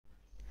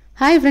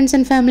Hi friends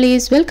and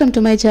families, welcome to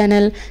my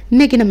channel.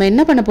 இன்னைக்கு நம்ம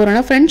என்ன பண்ண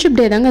போறோம்னா friendship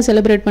day தாங்க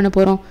செலிப்ரேட் பண்ண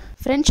போறோம்.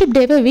 friendship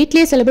day-வை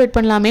வீட்லயே செலிப்ரேட்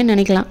பண்ணலாமே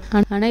நினைக்கலாம்.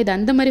 ஆனா இது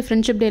அந்த மாதிரி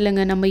friendship day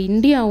இல்லங்க. நம்ம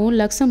இந்தியாவும்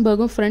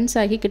லக்சம்பர்கும் ஃப்ரெண்ட்ஸ்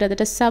ஆகி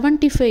கிட்டத்தட்ட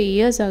 75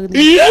 இயர்ஸ் ஆகுது.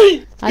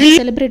 அதை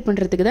செலிப்ரேட்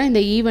பண்றதுக்கு தான்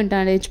இந்த ஈவென்ட்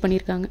அரேஞ்ச்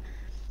பண்ணிருக்காங்க.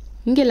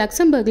 இங்கே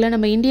லக்சம்பர்க்ல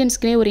நம்ம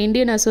இந்தியன்ஸ்க்குனே ஒரு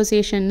இந்தியன்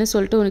அசோசியேஷன்னு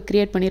சொல்லிட்டு ஒரு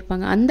கிரியேட்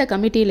பண்ணியிருப்பாங்க. அந்த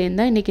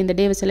கமிட்டிலேருந்து தான் இன்னைக்கு இந்த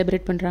டேவை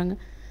செலிப்ரேட் பண்ணுறாங்க.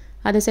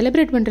 அதை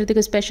செலிப்ரேட்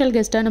பண்ணுறதுக்கு ஸ்பெஷல்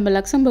கெஸ்ட்டாக நம்ம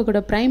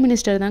லக்சம்பர்கோட பிரைம்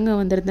மினிஸ்டர் தாங்க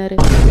வந்திருந்தாரு.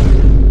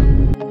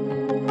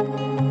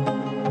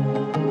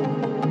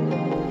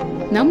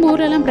 நம்ம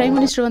ஊரெல்லாம் பிரைம்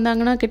மினிஸ்டர்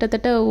வந்தாங்கன்னா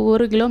கிட்டத்தட்ட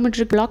 1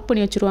 கிலோமீட்டருக்கு பிளாக்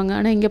பண்ணி வச்சுருவாங்க.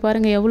 ஆனால் இங்கே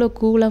பாருங்கள் எவ்வளோ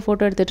கூலாக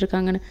ஃபோட்டோ எடுத்துகிட்டு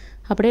இருக்காங்கன்னு.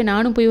 அப்படியே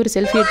நானும் போய் ஒரு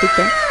செல்ஃபி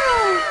எடுத்துக்கிட்டேன்.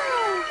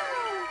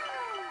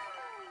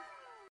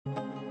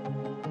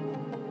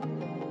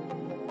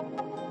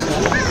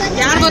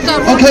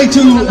 Okay,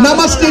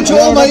 namaste to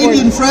all my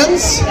Indian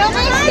friends.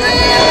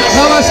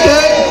 Namaste.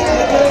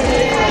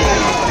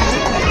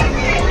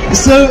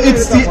 So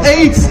it's the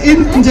 8th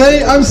Indian Day.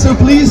 I'm so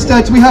pleased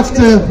that we have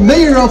the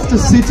mayor of the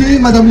city,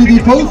 Madame Lydie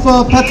Pulver,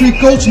 Patrick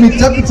Goldschmidt,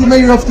 deputy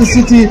mayor of the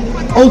city.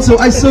 Also,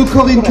 I saw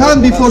Corinne Kahn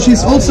before,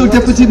 she's also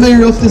deputy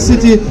mayor of the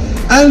city,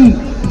 and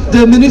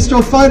the minister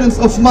of finance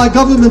of my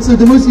government. So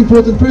the most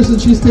important person,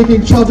 she's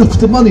taking charge of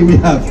the money we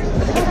have.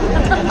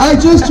 I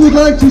just would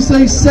like to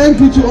say thank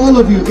you to all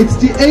of you. It's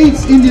the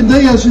 8th Indian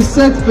Day, as you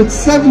said, but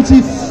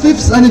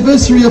 75th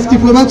anniversary of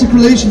diplomatic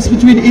relations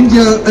between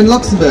India and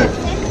Luxembourg.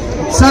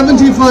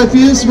 75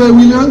 years where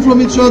we learn from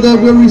each other,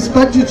 where we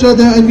respect each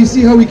other, and we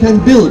see how we can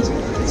build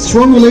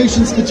strong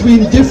relations between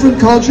different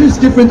cultures,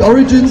 different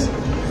origins,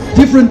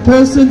 different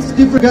persons.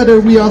 Together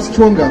we are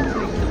stronger.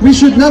 We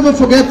should never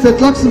forget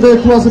that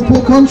Luxembourg was a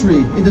poor country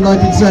in the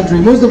 19th century.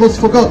 Most of us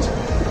forgot.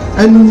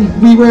 And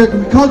we were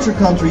a culture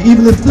country.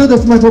 Even a third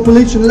of my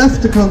population left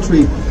the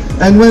country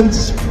and went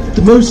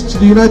the most to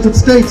the United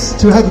States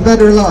to have a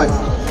better life.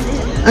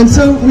 And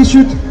so we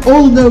should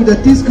all know that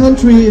this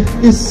country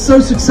is so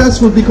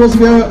successful because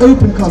we are an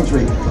open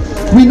country.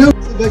 We know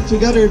Luxembourg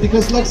together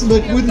because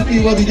Luxembourg wouldn't be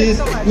what it is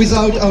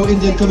without our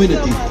Indian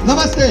community.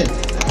 Namaste!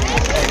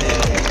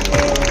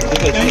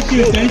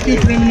 Thank you,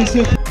 Prime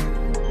Minister.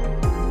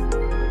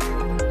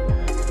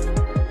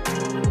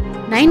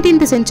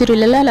 19th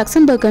செஞ்சுரியிலலாம்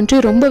Luxembourg country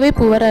ரொம்பவே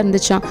புவராக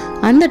இருந்துச்சான்.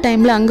 அந்த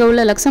டைமில் அங்கே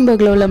உள்ள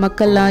லக்சம்பர்கில் உள்ள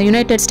மக்கள்லாம்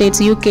United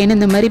states, யூகேன்னு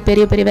இந்த மாதிரி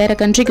பெரிய பெரிய வேறு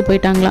கண்ட்ரிக்கு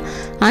போயிட்டாங்களாம்.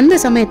 அந்த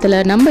சமயத்தில்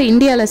நம்ம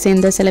இந்தியாவில்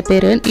சேர்ந்த சில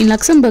பேர்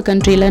லக்சம்பர்க்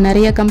கண்ட்ரியில்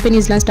நிறைய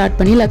கம்பெனிஸ்லாம் ஸ்டார்ட்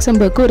பண்ணி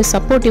லக்சம்பர்க்கு ஒரு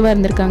சப்போர்ட்டிவாக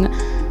இருந்திருக்காங்க.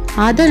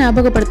 அதை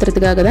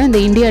ஞாபகப்படுத்துறதுக்காக தான்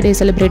இந்த இந்தியா டே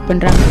செலிப்ரேட்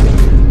பண்ணுறாங்க.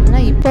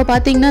 ஆனால் இப்போ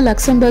பார்த்தீங்கன்னா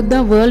லக்சம்பர்க்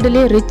தான்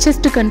வேர்ல்டுலேயே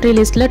ரிச்சஸ்ட் கண்ட்ரி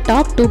லிஸ்ட்டில்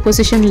டாப் 2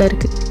 பொசிஷனில்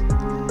இருக்குது.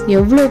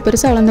 எவ்வளோ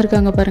பெருசாக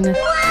வளர்ந்துருக்காங்க பாருங்கள்.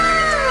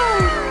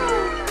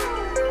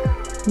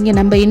 இங்கே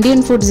நம்ம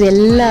இந்தியன் ஃபுட்ஸ்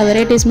எல்லா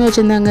வெரைட்டிஸுமே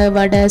வச்சுருந்தாங்க.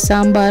 வடை,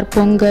 சாம்பார்,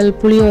 பொங்கல்,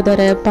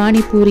 புளியோதரை,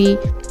 பானிபூரி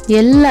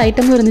எல்லா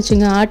ஐட்டமும்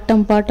இருந்துச்சுங்க.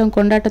 ஆட்டம் பாட்டம்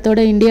கொண்டாட்டத்தோட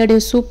இந்தியா டே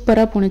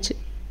சூப்பராக போணுச்சு.